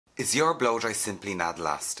Is your blow dry simply not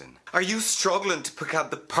lasting? Are you struggling to pick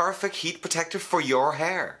out the perfect heat protector for your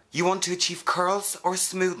hair? You want to achieve curls or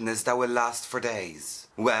smoothness that will last for days?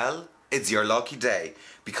 Well, it's your lucky day,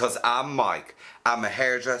 because I'm Mike. I'm a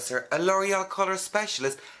hairdresser, a L'Oreal colour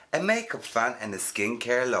specialist, a makeup fan and a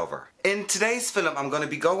skincare lover. In today's film I'm going to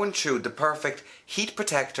be going through the perfect heat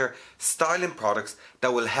protector styling products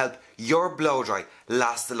that will help your blow dry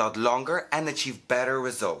last a lot longer and achieve better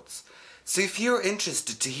results. So if you're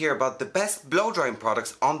interested to hear about the best blow drying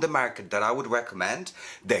products on the market that I would recommend,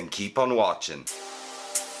 then keep on watching.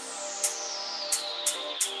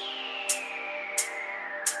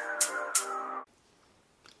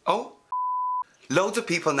 Oh, loads of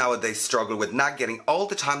people nowadays struggle with not getting all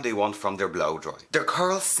the time they want from their blow dry. Their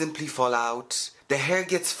curls simply fall out, the hair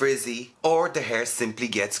gets frizzy, or the hair simply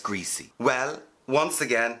gets greasy. Well, once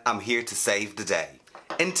again, I'm here to save the day.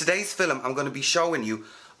 In today's film, I'm going to be showing you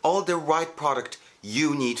all the right product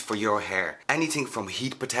you need for your hair. Anything from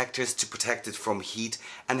heat protectors to protect it from heat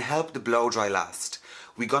and help the blow dry last.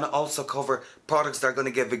 We're going to also cover products that are going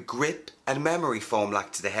to give a grip and memory foam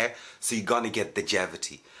like to the hair, so you're going to get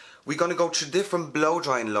longevity. We're going to go through different blow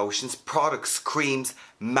drying lotions, products, creams,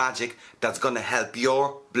 magic that's going to help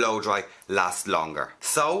your blow dry last longer.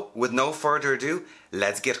 So, with no further ado,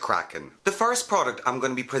 let's get cracking. The first product I'm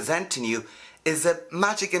going to be presenting you is a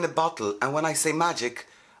magic in a bottle, and when I say magic,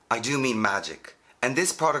 I do mean magic. And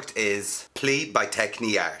this product is Pli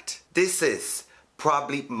Tecni.Art. This is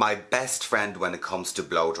probably my best friend when it comes to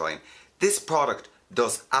blow drying. This product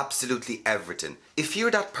does absolutely everything. If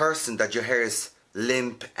you're that person that your hair is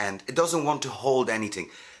limp and it doesn't want to hold anything,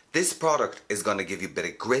 this product is going to give you a bit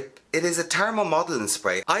of grip. It is a thermal modeling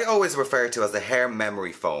spray. I always refer to it as a hair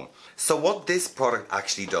memory foam. So what this product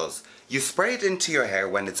actually does, you spray it into your hair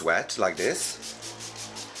when it's wet like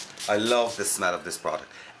this. I love the smell of this product.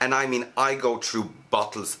 And I mean, I go through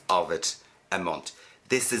bottles of it a month.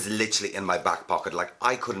 This is literally in my back pocket. Like,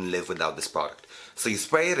 I couldn't live without this product. So you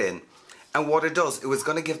spray it in, and what it does, it was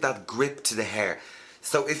going to give that grip to the hair.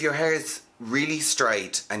 So if your hair is really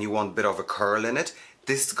straight and you want a bit of a curl in it,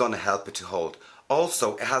 this is going to help it to hold.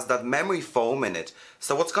 Also, it has that memory foam in it.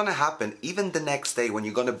 So what's going to happen, even the next day when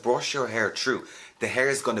you're going to brush your hair through, the hair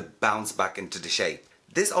is going to bounce back into the shape.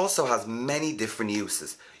 This also has many different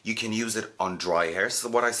uses. You can use it on dry hair. So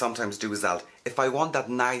what I sometimes do is if I want that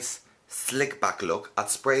nice slick back look, I'd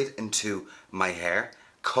spray it into my hair,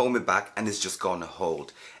 comb it back, and it's just going to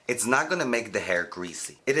hold. It's not going to make the hair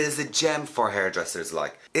greasy. It is a gem for hairdressers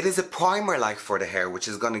like. It is a primer like for the hair, which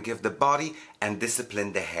is going to give the body and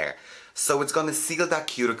discipline the hair. So it's going to seal that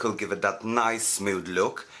cuticle, give it that nice smooth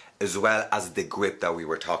look, as well as the grip that we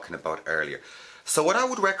were talking about earlier. So what I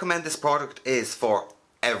would recommend this product is for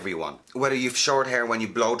everyone. Whether you've short hair, when you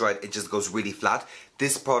blow dry it just goes really flat,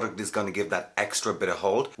 this product is going to give that extra bit of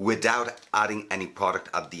hold without adding any product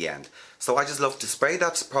at the end. So I just love to spray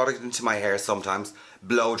that product into my hair sometimes,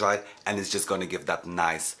 blow dry it, and it's just going to give that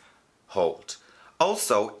nice hold.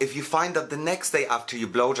 Also, if you find that the next day after you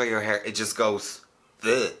blow dry your hair it just goes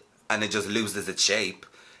ugh, and it just loses its shape,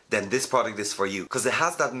 then this product is for you, because it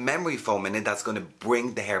has that memory foam in it that's going to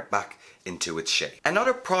bring the hair back into its shape. And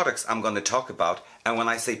other products I'm going to talk about, and when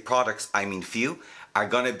I say products I mean few, are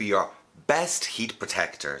going to be your best heat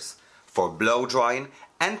protectors for blow drying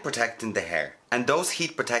and protecting the hair. And those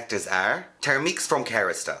heat protectors are Thermiques from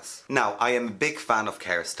Kerastase. Now, I am a big fan of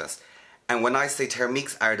Kerastase, and when I say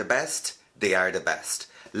Thermiques are the best, they are the best.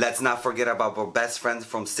 Let's not forget about our best friends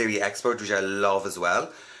from Series Expert, which I love as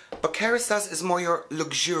well. But Kerastase is more your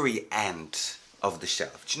luxury end of the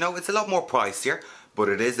shelf. You know, it's a lot more pricier, but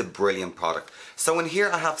it is a brilliant product. So in here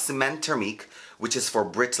I have Ciment Thermique, which is for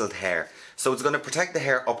brittled hair. So it's going to protect the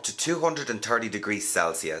hair up to 230 degrees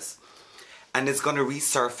Celsius. And it's going to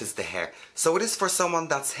resurface the hair. So it is for someone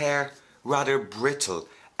that's hair rather brittle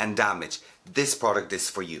and damaged. This product is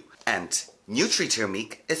for you. And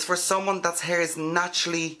Thermique is for someone that's hair is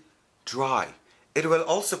naturally dry. It will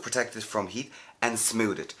also protect it from heat and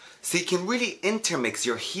smooth it. So you can really intermix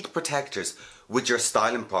your heat protectors with your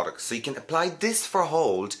styling products. So you can apply this for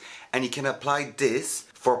hold, and you can apply this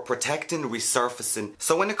for protecting, resurfacing.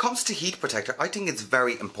 So when it comes to heat protector, I think it's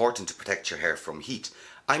very important to protect your hair from heat.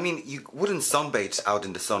 I mean, you wouldn't sunbathe out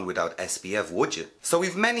in the sun without SPF, would you? So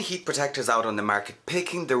we've many heat protectors out on the market.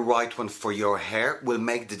 Picking the right one for your hair will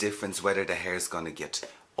make the difference whether the hair is going to get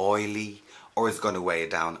oily, or it's going to weigh it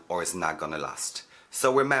down, or it's not going to last.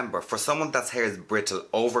 So remember, for someone that's hair is brittle,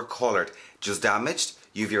 over-coloured, just damaged,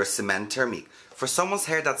 you have your Ciment Thermique. For someone's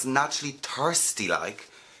hair that's naturally thirsty like,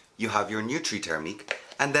 you have your Thermique.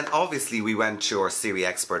 And then obviously we went to our Series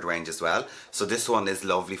Expert range as well. So this one is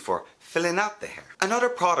lovely for filling out the hair. Another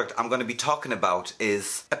product I'm going to be talking about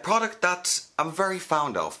is a product that I'm very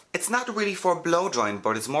fond of. It's not really for blow drying,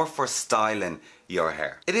 but it's more for styling your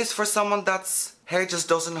hair. It is for someone that's hair just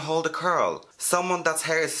doesn't hold a curl. Someone that's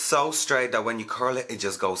hair is so straight that when you curl it, it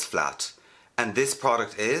just goes flat. And this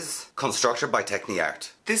product is Construtor by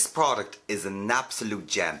Tecni.Art. This product is an absolute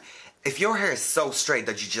gem. If your hair is so straight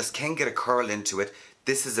that you just can't get a curl into it,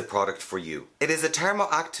 this is a product for you. It is a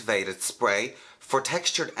thermo-activated spray for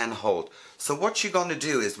textured and hold. So what you're going to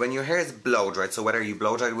do is when your hair is blow dried, so whether you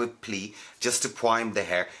blow dry with Pli just to prime the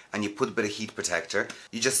hair and you put a bit of heat protector,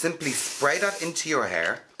 you just simply spray that into your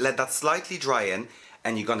hair, let that slightly dry in,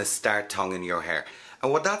 and you're going to start tonguing your hair.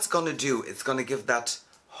 And what that's going to do, it's going to give that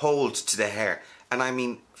hold to the hair. And I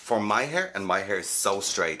mean, for my hair, and my hair is so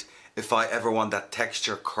straight, if I ever want that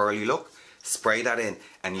texture curly look, spray that in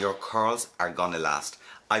and your curls are gonna last.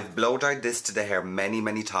 I've blow dried this to the hair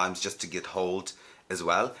many times just to get hold as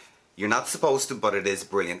well. You're not supposed to, but it is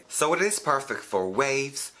brilliant. So it is perfect for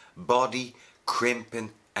waves, body,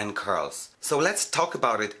 crimping and curls. So let's talk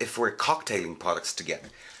about it if we're cocktailing products together.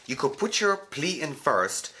 You could put your Pli in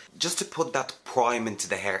first just to put that prime into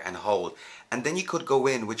the hair and hold. And then you could go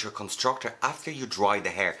in with your Constructor after you dry the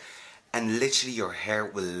hair. And literally your hair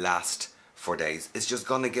will last for days. It's just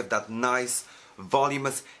gonna give that nice,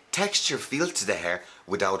 voluminous texture feel to the hair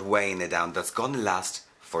without weighing it down. That's gonna last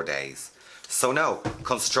for days. So no,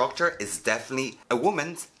 Constructor is definitely a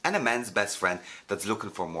woman's and a man's best friend that's looking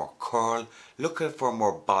for more curl, looking for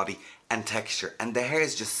more body and texture, and the hair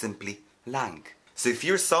is just simply lang. So if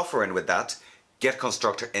you're suffering with that, get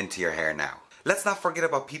Constructor into your hair now. Let's not forget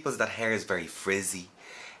about people's that hair is very frizzy.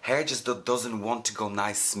 Hair just doesn't want to go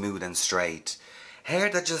nice, smooth and straight. Hair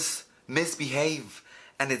that just misbehave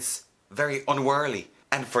and it's very unwhirly.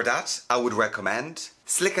 And for that, I would recommend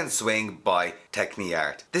Slick and Swing by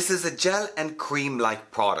Tecni.Art. This is a gel and cream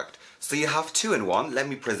like product. So you have 2 in 1. Let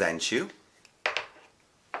me present you.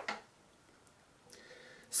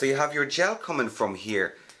 So you have your gel coming from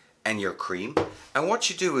here and your cream. And what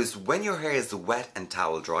you do is when your hair is wet and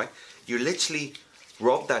towel dry, you literally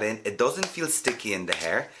rub that in. It doesn't feel sticky in the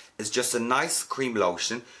hair. It's just a nice cream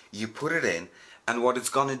lotion. You put it in and what it's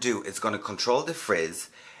going to do, it's going to control the frizz.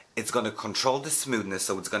 It's going to control the smoothness,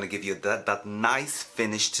 so it's going to give you that nice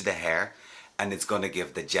finish to the hair, and it's going to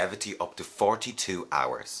give longevity up to 42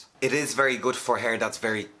 hours. It is very good for hair that's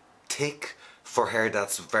very thick, for hair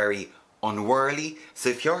that's very unwhirly. So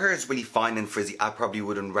if your hair is really fine and frizzy, I probably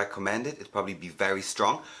wouldn't recommend it. It'd probably be very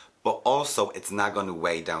strong, but also it's not going to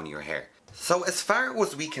weigh down your hair. So as far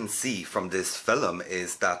as we can see from this film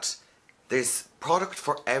is that there's product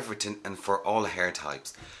for everything and for all hair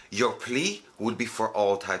types. Your Pli would be for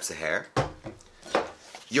all types of hair.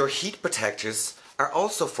 Your heat protectors are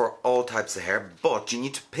also for all types of hair, but you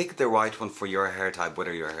need to pick the right one for your hair type,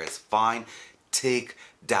 whether your hair is fine, thick,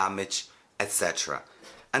 damaged, etc.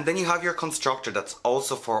 And then you have your Constructor that's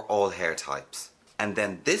also for all hair types. And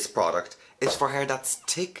then this product is for hair that's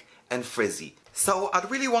thick and frizzy. So I'd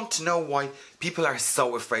really want to know why people are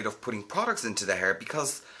so afraid of putting products into the hair,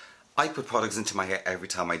 because I put products into my hair every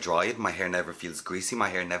time I dry it. My hair never feels greasy, my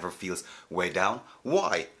hair never feels weighed down.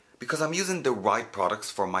 Why? Because I'm using the right products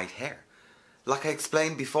for my hair. Like I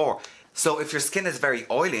explained before. So if your skin is very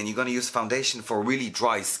oily and you're going to use foundation for really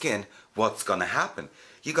dry skin, what's going to happen?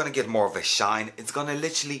 You're going to get more of a shine. It's going to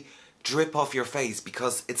literally drip off your face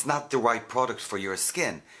because it's not the right product for your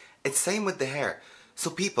skin. It's same with the hair. So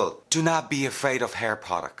people, do not be afraid of hair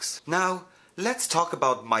products. Now, let's talk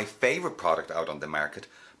about my favorite product out on the market.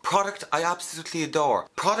 Product I absolutely adore.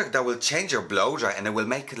 Product that will change your blow dry and it will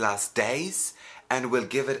make it last days and will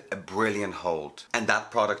give it a brilliant hold. And that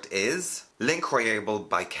product is Incroyable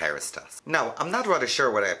by Kerastase. Now, I'm not rather sure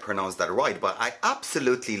whether I pronounced that right, but I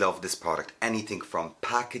absolutely love this product. Anything from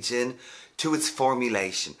packaging to its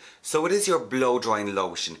formulation. So it is your blow drying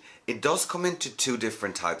lotion. It does come into 2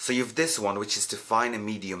 different types. So you have this one, which is to fine and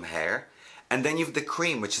medium hair. And then you have the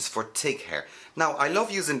cream, which is for thick hair. Now, I love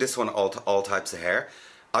using this one all types of hair.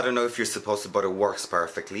 I don't know if you're supposed to, but it works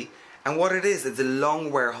perfectly. And what it is, it's a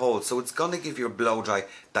long wear hold, so it's going to give your blow dry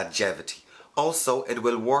that longevity. Also, it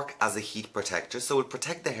will work as a heat protector, so it will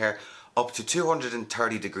protect the hair up to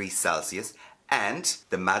 230 degrees Celsius. And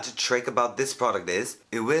the magic trick about this product is,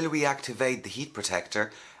 it will reactivate the heat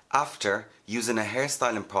protector after using a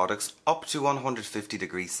hairstyling products up to 150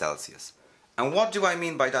 degrees Celsius. And what do I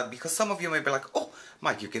mean by that? Because some of you may be like, oh,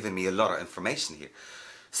 Mike, you're giving me a lot of information here.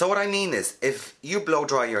 So what I mean is, if you blow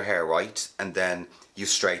dry your hair, right, and then you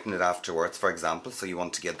straighten it afterwards, for example, so you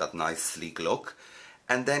want to get that nice sleek look,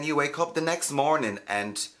 and then you wake up the next morning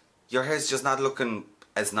and your hair is just not looking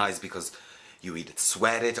as nice because you either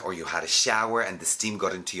sweated or you had a shower and the steam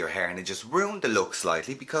got into your hair and it just ruined the look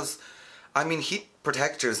slightly, because I mean, heat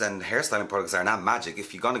protectors and hairstyling products are not magic.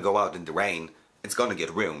 If you're going to go out in the rain, it's going to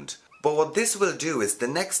get ruined. But what this will do is the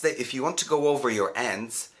next day, if you want to go over your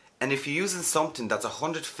ends, and if you're using something that's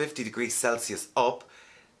 150 degrees Celsius up,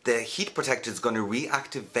 the heat protector is going to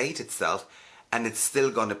reactivate itself and it's still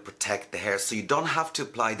going to protect the hair. So you don't have to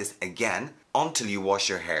apply this again until you wash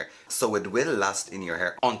your hair. So it will last in your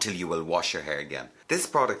hair until you will wash your hair again. This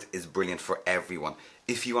product is brilliant for everyone.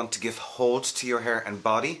 If you want to give hold to your hair and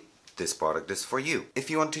body, this product is for you. If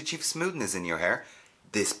you want to achieve smoothness in your hair,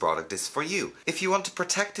 this product is for you. If you want to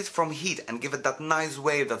protect it from heat and give it that nice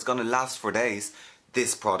wave that's going to last for days,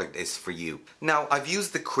 this product is for you. Now, I've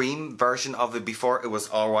used the cream version of it before. It was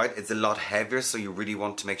alright. It's a lot heavier, so you really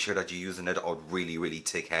want to make sure that you're using it on really, really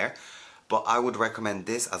thick hair. But I would recommend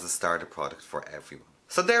this as a starter product for everyone.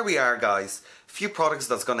 So there we are, guys. Few products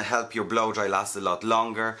that's going to help your blow dry last a lot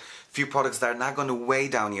longer. Few products that are not going to weigh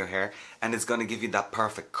down your hair, and it's going to give you that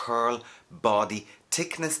perfect curl, body,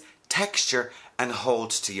 thickness, texture and hold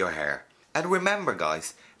to your hair. And remember,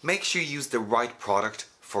 guys, make sure you use the right product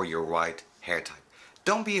for your right hair type.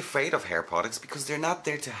 Don't be afraid of hair products, because they're not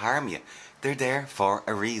there to harm you. They're there for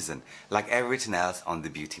a reason. Like everything else on the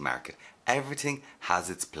beauty market, everything has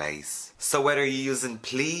its place. So whether you're using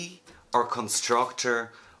Pli or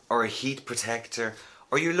Constructor or a heat protector,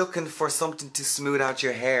 or you're looking for something to smooth out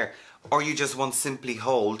your hair, or you just want simply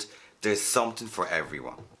hold, there's something for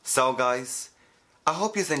everyone. So guys, I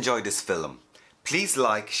hope you enjoyed this film. Please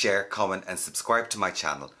like, share, comment and subscribe to my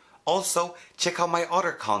channel. Also, check out my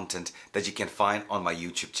other content that you can find on my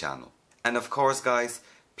YouTube channel. And of course, guys,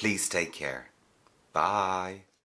 please take care. Bye.